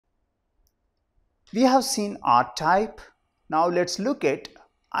We have seen R type. Now let's look at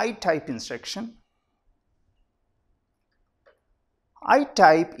I type instruction. I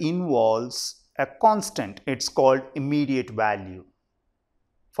type involves a constant. It's called immediate value.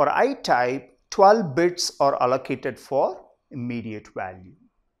 For I type, 12 bits are allocated for immediate value.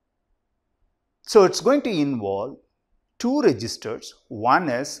 So it's going to involve two registers. One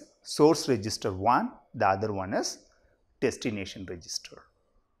is source register 1, the other one is destination register.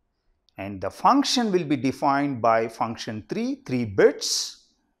 And the function will be defined by function 3 bits,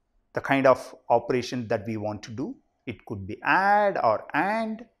 the kind of operation that we want to do. It could be add or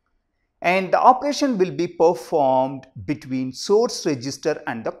AND. And the operation will be performed between source register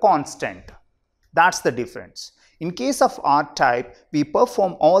and the constant. That's the difference. In case of R type, we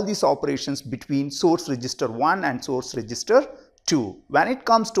perform all these operations between source register 1 and source register 2. When it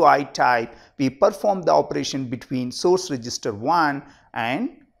comes to I type, we perform the operation between source register 1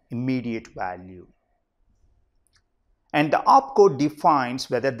 and immediate value. And the opcode defines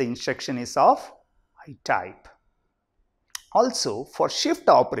whether the instruction is of I type. Also, for shift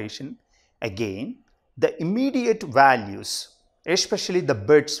operation, again, the immediate values, especially the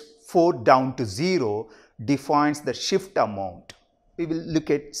bits 4 down to 0, defines the shift amount. We will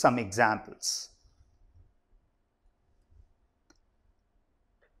look at some examples.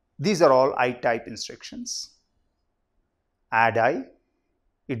 These are all I type instructions. Add I,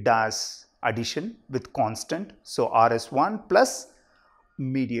 it does addition with constant, so RS1 plus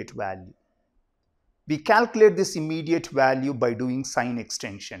immediate value. We calculate this immediate value by doing sign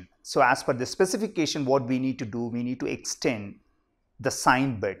extension. So as per the specification, what we need to do, we need to extend the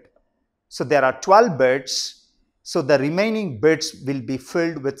sign bit. So there are 12 bits, so the remaining bits will be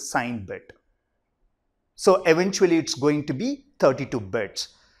filled with sign bit. So eventually it's going to be 32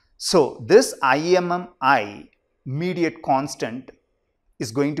 bits. So this IMMI, immediate constant,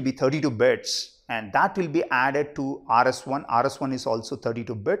 is going to be 32 bits, and that will be added to RS1. RS1 is also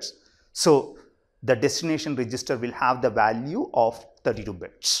 32 bits. So the destination register will have the value of 32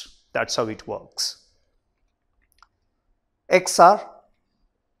 bits. That's how it works. XR,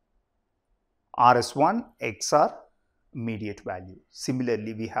 RS1, XR, immediate value.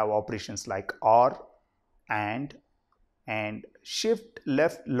 Similarly, we have operations like OR, and shift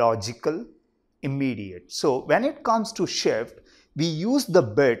left logical immediate. So when it comes to shift, we use the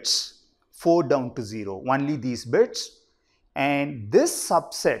bits 4 down to 0, only these bits, and this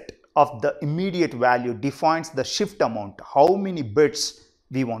subset of the immediate value defines the shift amount, how many bits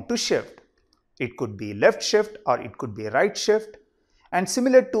we want to shift. It could be left shift or it could be right shift. And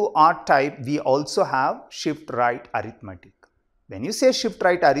similar to R type, we also have shift right arithmetic. When you say shift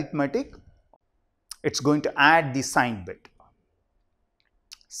right arithmetic, it's going to add the sign bit.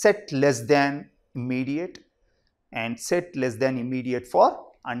 Set less than immediate and set less than immediate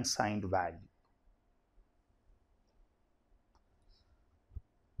for unsigned value.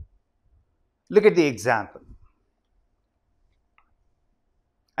 Look at the example.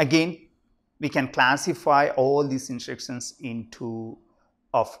 Again, we can classify all these instructions into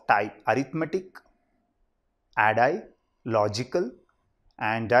of type arithmetic, add I, logical,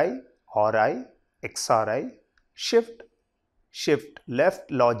 AND I, OR I, XOR I, shift, shift left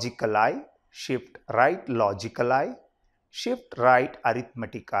logical I, shift right logical I, shift right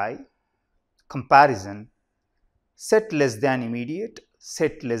arithmetic I, comparison, set less than immediate,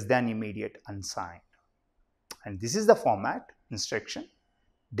 set less than immediate unsigned. And this is the format: instruction,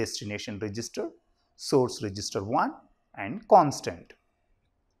 destination register, source register 1 and constant.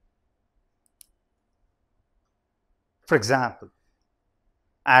 For example,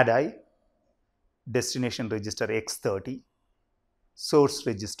 add I, destination register X30, source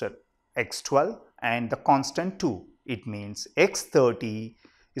register X12 and the constant 2. It means X30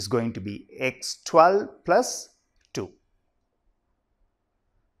 is going to be X12 plus 2.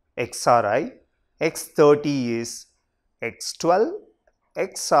 XRI, X30 is X12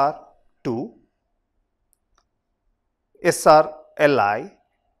 XR 2. SRLI,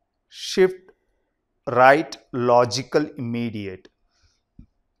 shift right logical immediate.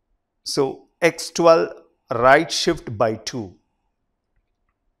 So X12 right shift by 2.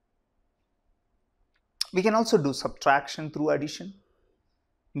 We can also do subtraction through addition.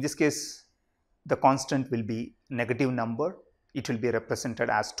 In this case, the constant will be negative number. It will be represented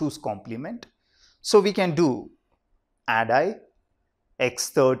as 2's complement. So we can do add I,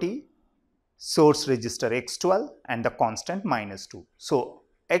 X30, source register X12 and the constant minus 2. So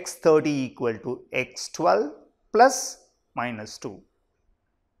X30 equal to X12 plus minus 2.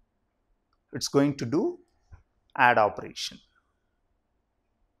 It's going to do add operation.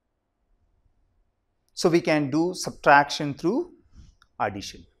 So we can do subtraction through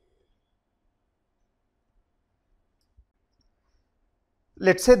addition.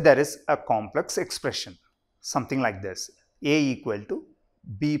 Let's say there is a complex expression, something like this: a equal to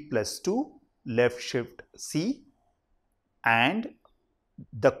b plus 2 left shift c and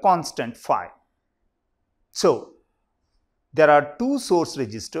the constant phi. So there are two source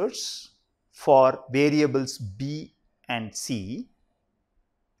registers for variables b and c.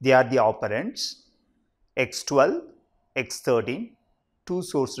 They are the operands x12, x13, two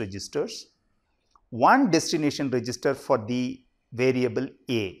source registers, one destination register for the variable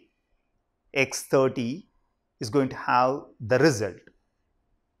a. x30 is going to have the result.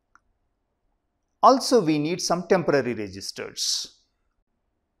 Also, we need some temporary registers.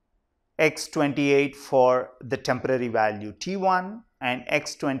 x28 for the temporary value t1 and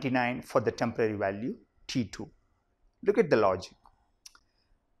x29 for the temporary value t2. Look at the logic.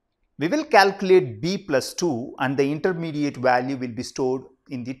 We will calculate b plus 2 and the intermediate value will be stored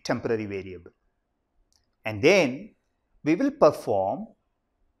in the temporary variable. And then we will perform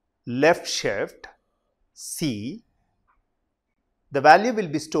left shift c. The value will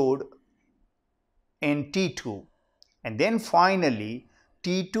be stored in t2, and then finally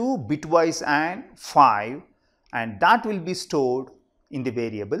t2 bitwise and 5, and that will be stored in the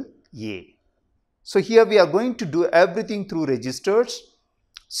variable a. So here we are going to do everything through registers.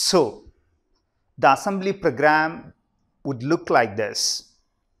 So the assembly program would look like this: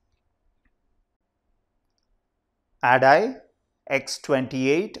 add I,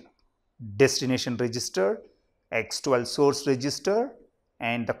 x28 destination register, x12 source register,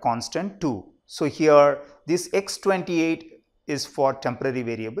 and the constant 2. So here this x28 is for temporary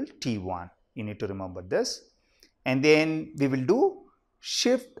variable t1. You need to remember this. And then we will do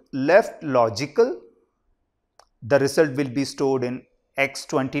shift left logical. The result will be stored in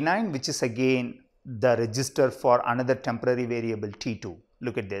x29, which is again the register for another temporary variable t2.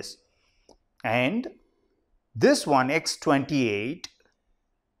 Look at this. And this one x28,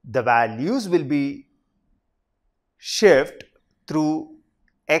 the values will be shift through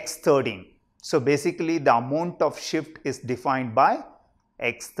x13. So basically the amount of shift is defined by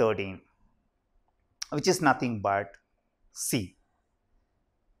x13, which is nothing but c.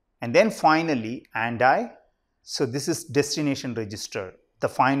 And then finally AND I. So this is destination register, the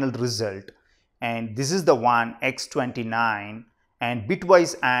final result, and this is the one x29, and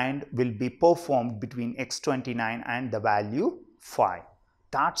bitwise AND will be performed between x29 and the value phi.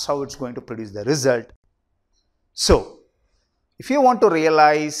 That's how it's going to produce the result. So if you want to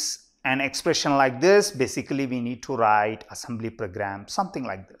realize an expression like this, basically we need to write assembly program something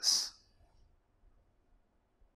like this.